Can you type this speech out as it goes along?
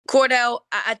Cordell,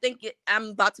 I think I'm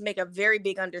about to make a very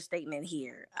big understatement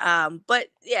here. But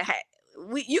yeah,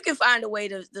 you can find a way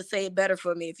to say it better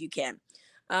for me if you can.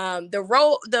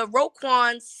 The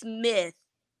Roquan Smith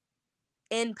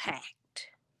impact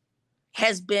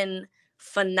has been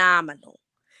phenomenal.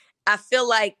 I feel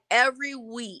like every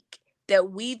week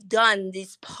that we've done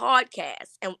this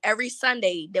podcast and every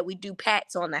Sunday that we do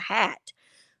Pats on the Hat,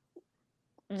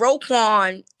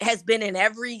 Roquan has been in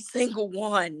every single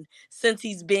one since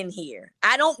he's been here.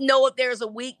 I don't know if there's a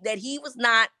week that he was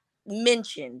not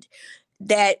mentioned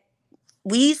that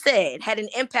we said had an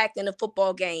impact in the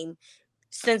football game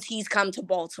since he's come to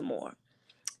Baltimore.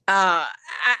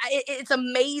 It's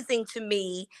amazing to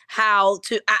me how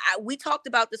we talked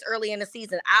about this early in the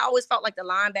season. I always felt like the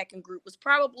linebacking group was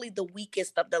probably the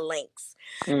weakest of the links.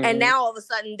 And now all of a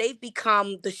sudden they've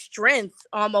become the strength,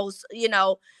 almost,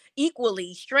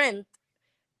 equally strength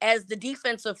as the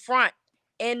defensive front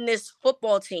in this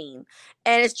football team.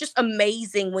 And it's just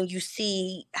amazing when you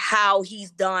see how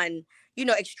he's done,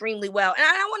 extremely well. And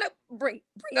I want to bring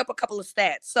up a couple of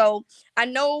stats. So I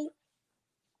know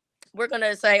we're going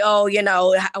to say,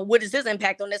 what is his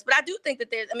impact on this? But I do think that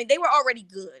they were already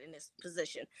good in this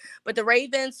position. But the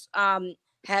Ravens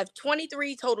have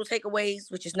 23 total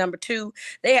takeaways, which is number 2.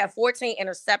 They have 14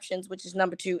 interceptions, which is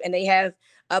number 2. And they have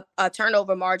a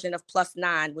turnover margin of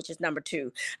 +9, which is number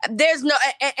 2.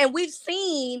 And we've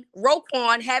seen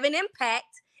Roquan have an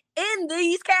impact in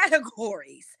these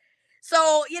categories.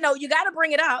 So, you got to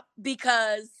bring it up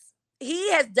because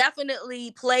he has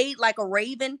definitely played like a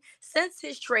Raven since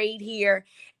his trade here.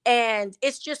 And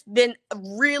it's just been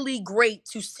really great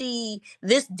to see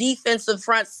this defensive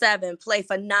front seven play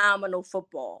phenomenal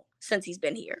football since he's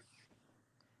been here.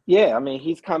 Yeah,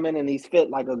 he's come in and he's fit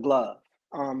like a glove.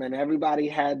 And everybody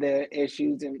had their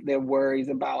issues and their worries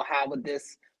about how would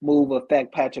this move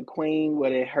affect Patrick Queen?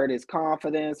 Would it hurt his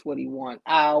confidence? Would he want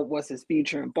out? What's his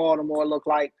future in Baltimore look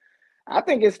like? I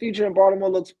think his future in Baltimore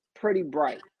looks pretty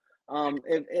bright.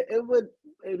 If it would,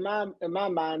 in my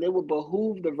mind, it would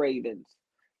behoove the Ravens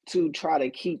to try to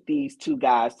keep these two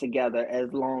guys together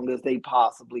as long as they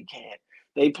possibly can.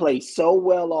 They play so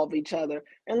well off each other.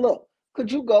 And look,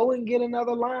 could you go and get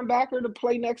another linebacker to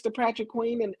play next to Patrick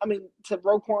Queen to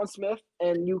Roquan Smith,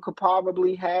 and you could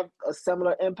probably have a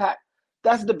similar impact?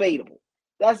 That's debatable.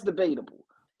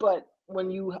 But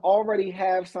when you already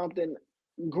have something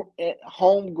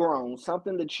homegrown,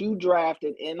 something that you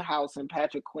drafted in-house in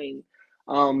Patrick Queen,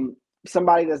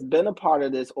 somebody that's been a part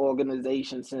of this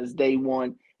organization since day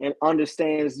one and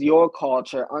understands your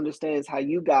culture, understands how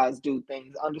you guys do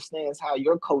things, understands how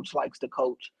your coach likes to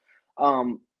coach,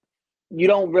 you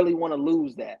don't really want to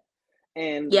lose that.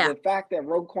 And the fact that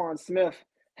Roquan Smith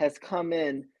has come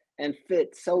in and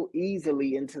fit so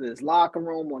easily into this locker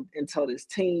room, into this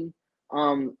team,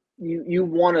 you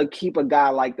want to keep a guy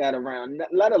like that around,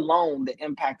 let alone the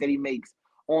impact that he makes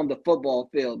on the football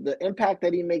field. The impact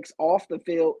that he makes off the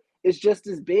field is just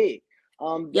as big.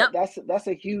 That's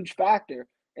a huge factor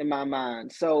in my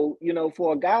mind. So,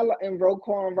 for a guy in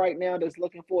Roquan right now that's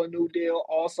looking for a new deal,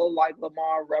 also like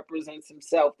Lamar represents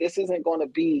himself, this isn't going to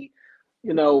be,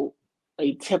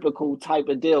 a typical type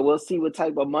of deal. We'll see what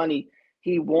type of money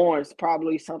he warrants,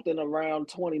 probably something around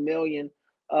 $20 million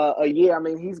a year.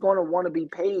 He's going to want to be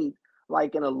paid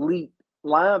like an elite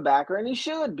linebacker, and he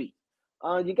should be.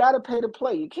 You got to pay to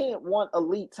play. You can't want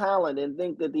elite talent and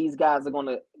think that these guys are going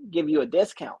to give you a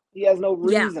discount. He has no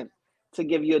reason to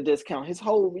give you a discount.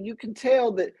 You can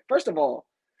tell that, first of all,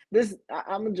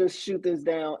 I'm going to just shoot this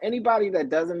down. Anybody that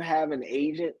doesn't have an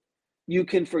agent, you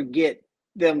can forget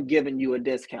them giving you a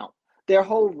discount. Their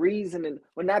whole reasoning,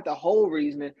 well, not the whole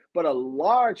reasoning, but a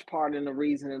large part in the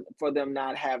reason for them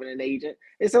not having an agent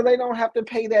is so they don't have to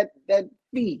pay that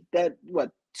fee, that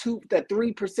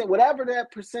 3%, whatever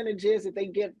that percentage is that they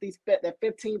give that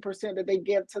 15% that they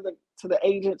give to the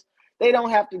agents. They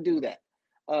don't have to do that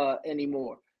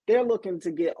anymore. They're looking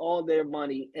to get all their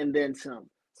money and then some.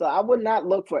 So I would not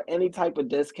look for any type of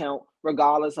discount,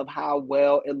 regardless of how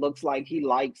well it looks like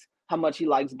how much he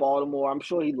likes Baltimore. I'm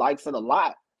sure he likes it a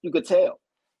lot. You could tell.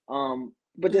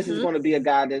 But this is going to be a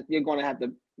guy that you're going to have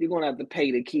to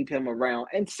pay to keep him around.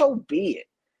 And so be it.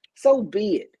 So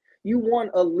be it. You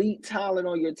want elite talent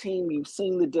on your team. You've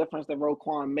seen the difference that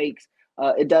Roquan makes.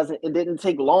 It didn't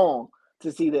take long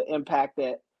to see the impact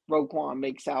that Roquan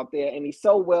makes out there. And he's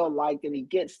so well liked, and he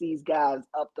gets these guys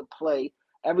up to play.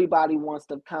 Everybody wants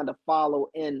to kind of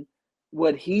follow in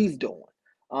what he's doing.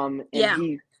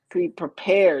 He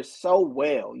prepares so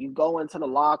well. You go into the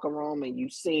locker room and you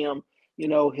see him,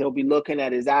 he'll be looking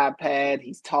at his iPad.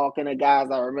 He's talking to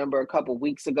guys. I remember a couple of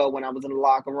weeks ago when I was in the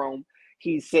locker room,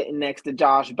 he's sitting next to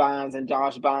Josh Bynes, and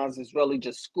Josh Bynes is really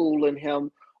just schooling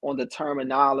him on the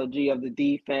terminology of the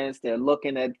defense. They're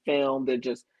looking at film. They're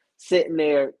just sitting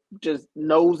there, just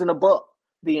nosing a book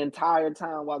the entire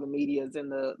time while the media is in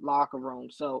the locker room.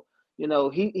 So,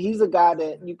 he's a guy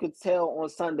that you could tell on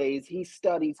Sundays he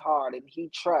studies hard and he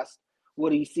trusts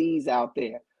what he sees out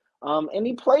there. And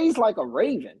he plays like a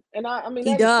Raven. And I mean,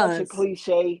 He that is such a does.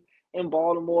 cliche in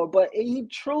Baltimore, but he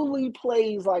truly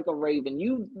plays like a Raven.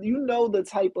 You know the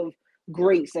type of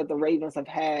greats that the Ravens have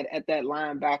had at that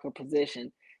linebacker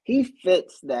position. He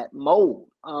fits that mold.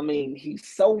 I mean,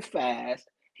 he's so fast.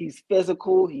 He's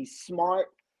physical. He's smart.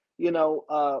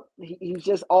 He's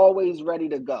just always ready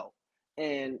to go.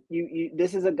 And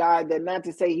this is a guy that, not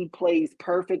to say he plays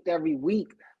perfect every week,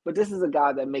 but this is a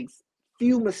guy that makes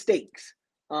few mistakes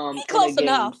He in a close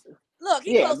enough. game. Look,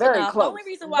 he Yeah, close very enough. The only close.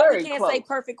 reason why we Very can't say close.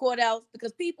 perfect, Cordell,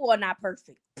 because people are not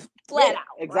perfect, flat Yeah,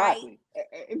 out, right? exactly. But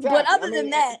Exactly. I other mean, than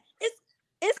that,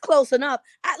 it's close enough.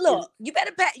 and Look, you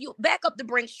better back up the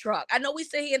Brinks truck. I know we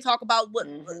sit here and talk about what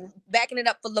backing it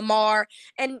up for Lamar,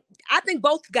 and I think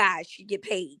both guys should get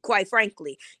paid. Quite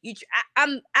frankly,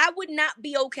 I would not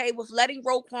be okay with letting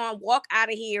Roquan walk out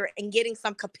of here and getting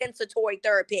some compensatory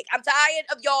third pick. I'm tired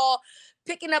of y'all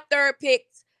picking up third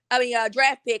picks.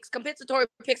 Draft picks, compensatory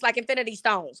picks like Infinity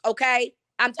Stones. Okay,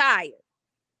 I'm tired.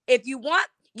 If you want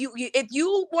if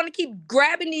you want to keep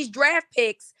grabbing these draft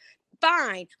picks,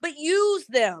 fine, but use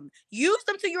them. Use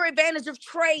them to your advantage of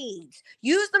trades.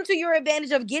 Use them to your advantage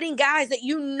of getting guys that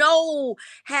you know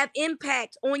have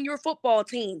impact on your football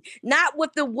team. Not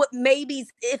with the what maybes,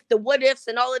 if the what ifs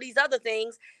and all of these other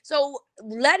things. So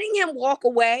letting him walk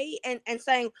away and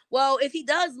saying, well, if he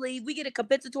does leave, we get a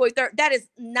compensatory third. That is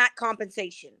not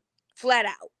compensation, flat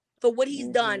out, for what he's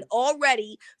done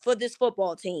already for this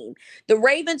football team. The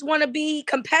Ravens want to be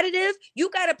competitive. You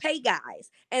got to pay guys.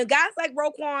 And guys like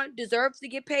Roquan deserves to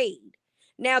get paid.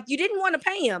 Now, if you didn't want to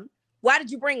pay him, why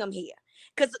did you bring him here?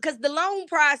 Because the loan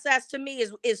process to me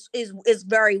is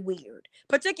very weird,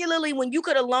 particularly when you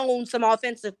could have loaned some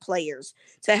offensive players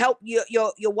to help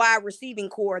your wide receiving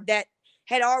core that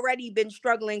had already been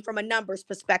struggling from a numbers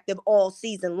perspective all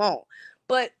season long.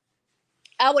 But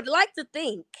I would like to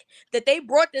think that they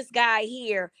brought this guy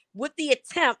here with the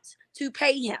attempt to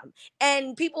pay him.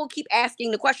 And people keep asking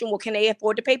the question, well, can they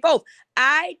afford to pay both?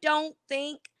 I don't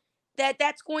think that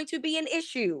that's going to be an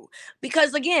issue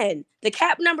because, again, the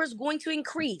cap number is going to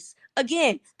increase.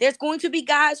 Again, there's going to be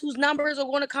guys whose numbers are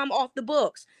going to come off the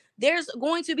books. There's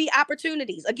going to be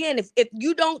opportunities. Again, if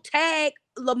you don't tag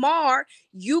Lamar,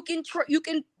 you can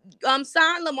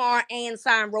sign Lamar and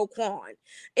sign Roquan.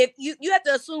 If you have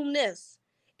to assume this.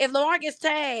 If Lamar gets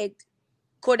tagged,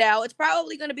 Cordell, it's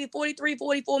probably going to be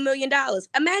 $44 million.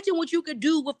 Imagine what you could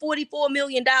do with $44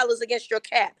 million against your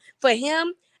cap for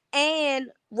him and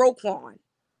Roquan.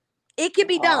 It can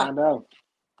be done. I know.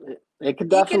 It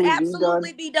could It can definitely be done.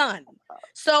 absolutely be done.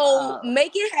 So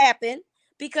make it happen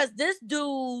because this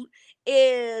dude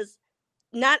is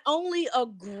not only a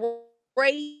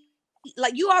great,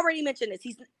 like you already mentioned this,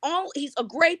 he's a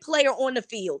great player on the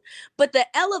field, but the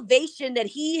elevation that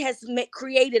he has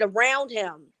created around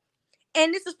him,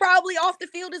 and this is probably off the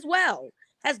field as well,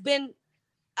 has been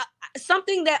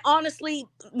something that honestly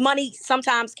money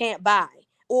sometimes can't buy,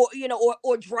 or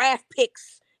draft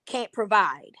picks can't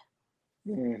provide.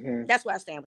 That's what I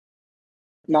stand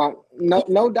with.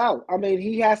 No doubt. I mean,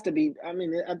 he has to be. I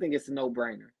mean, I think it's a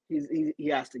no-brainer. He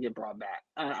has to get brought back.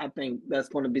 I think that's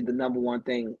going to be the number one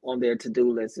thing on their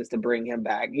to-do list is to bring him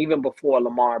back, even before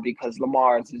Lamar, because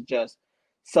Lamar's is just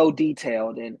so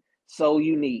detailed and so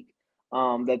unique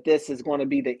that this is going to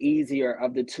be the easier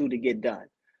of the two to get done.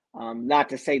 Not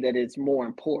to say that it's more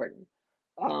important,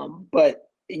 but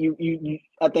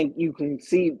I think you can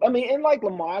see. I mean, and like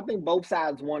Lamar, I think both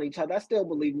sides want each other. I still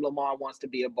believe Lamar wants to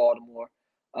be in Baltimore.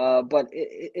 But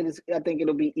it is. I think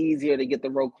it'll be easier to get the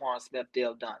Roquan Smith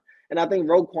deal done, and I think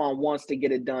Roquan wants to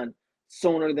get it done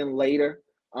sooner than later.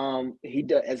 He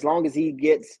does, as long as he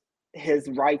gets his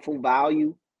rightful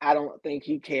value. I don't think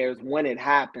he cares when it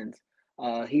happens.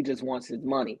 He just wants his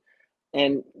money,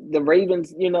 and the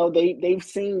Ravens, they've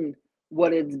seen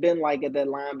what it's been like at that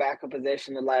linebacker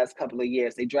position the last couple of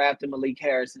years. They drafted Malik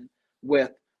Harrison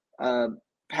with uh,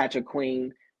 Patrick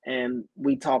Queen. And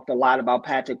we talked a lot about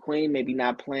Patrick Queen maybe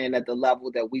not playing at the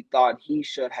level that we thought he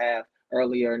should have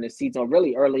earlier in the season, or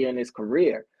really earlier in his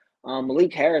career.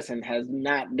 Malik Harrison has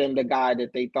not been the guy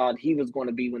that they thought he was going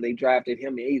to be when they drafted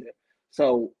him either.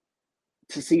 So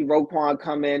to see Roquan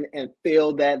come in and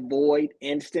fill that void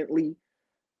instantly,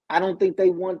 I don't think they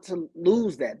want to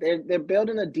lose that. They're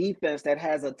building a defense that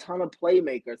has a ton of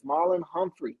playmakers. Marlon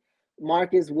Humphrey,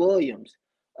 Marcus Williams,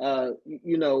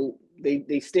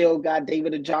 They still got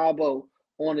David Ajabo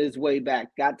on his way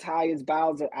back. Got Tyus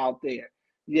Bowser out there.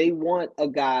 They want a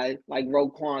guy like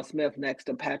Roquan Smith next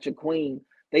to Patrick Queen.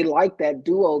 They like that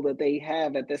duo that they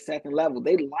have at the second level.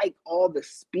 They like all the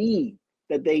speed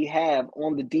that they have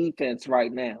on the defense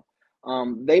right now.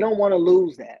 They don't want to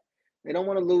lose that. They don't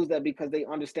want to lose that because they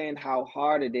understand how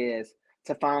hard it is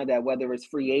to find that, whether it's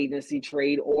free agency,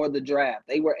 trade, or the draft.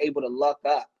 They were able to luck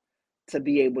up to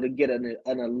be able to get an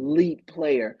elite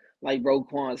player like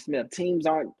Roquan Smith. Teams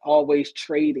aren't always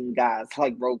trading guys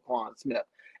like Roquan Smith.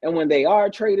 And when they are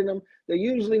trading them, they're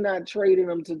usually not trading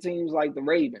them to teams like the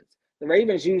Ravens. The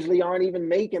Ravens usually aren't even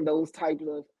making those types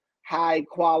of high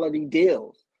quality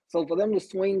deals. So for them to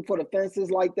swing for the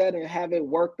fences like that and have it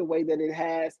work the way that it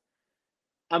has,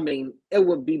 I mean, it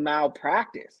would be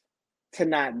malpractice to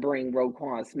not bring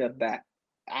Roquan Smith back.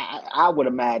 I would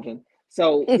imagine.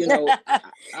 So, I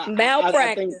think,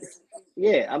 Malpractice.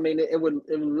 yeah, I mean, it would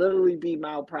literally be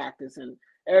malpractice. And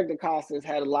Eric DeCosta has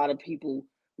had a lot of people,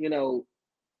 you know,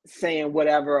 saying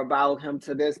whatever about him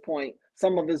to this point.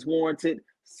 Some of it's warranted,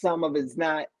 some of it's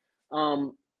not.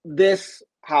 This,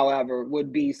 however,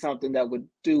 would be something that would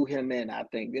do him in. I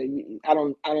think. I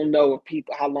don't know if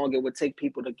people how long it would take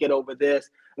people to get over this,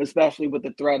 especially with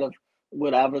the threat of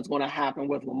whatever's going to happen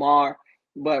with Lamar.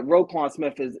 But Roquan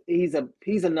Smith he's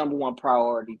a number one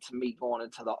priority to me going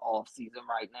into the off season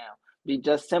right now.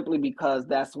 Just simply because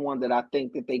that's one that I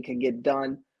think that they can get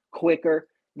done quicker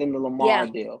than the Lamar Yeah.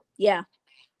 deal. Yeah.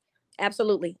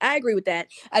 Absolutely. I agree with that.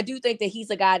 I do think that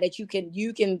he's a guy that you can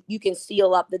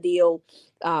seal up the deal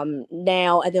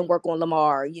now and then work on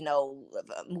Lamar,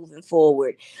 moving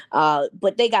forward.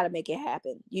 But they got to make it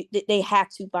happen. They have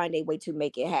to find a way to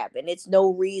make it happen. It's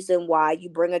no reason why you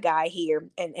bring a guy here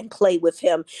and play with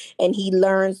him and he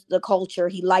learns the culture.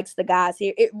 He likes the guys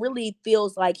here. It really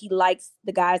feels like he likes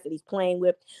the guys that he's playing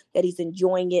with, that he's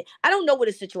enjoying it. I don't know what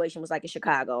his situation was like in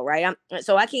Chicago, right?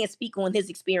 So I can't speak on his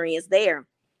experience there.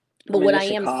 I But mean, what it's I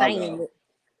am saying,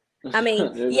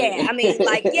 Chicago.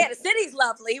 yeah, the city's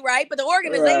lovely, right? But the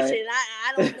organization, Right.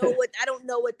 I don't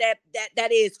know what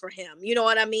that is for him. You know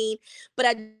what I mean? But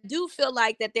I do feel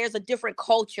like that there's a different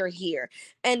culture here,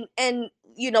 and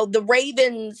the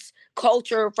Ravens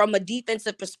culture from a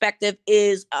defensive perspective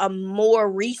is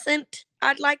more recent.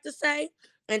 I'd like to say.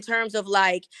 In terms of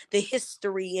like the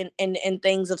history and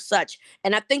things of such.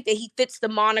 And I think that he fits the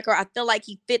moniker. I feel like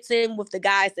he fits in with the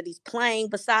guys that he's playing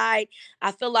beside.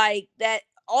 I feel like that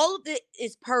all of it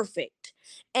is perfect.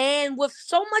 And with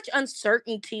so much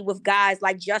uncertainty with guys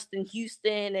like Justin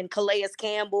Houston and Calais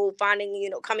Campbell finding,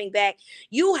 coming back,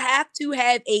 you have to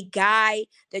have a guy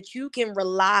that you can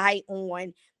rely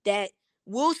on that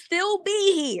will still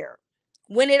be here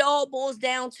when it all boils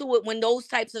down to it, when those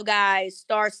types of guys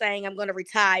start saying, I'm going to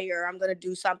retire, I'm going to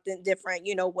do something different,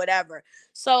 whatever.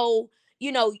 So,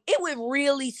 it would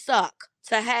really suck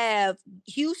to have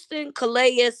Houston,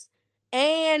 Calais,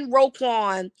 and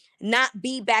Roquan not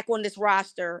be back on this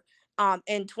roster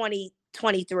in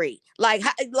 2023. Like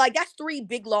that's three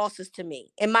big losses to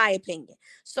me, in my opinion.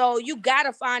 So you got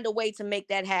to find a way to make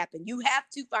that happen. You have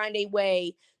to find a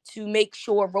way to make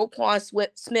sure Roquan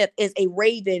Smith is a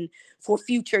Raven for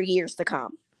future years to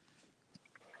come.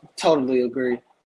 Totally agree.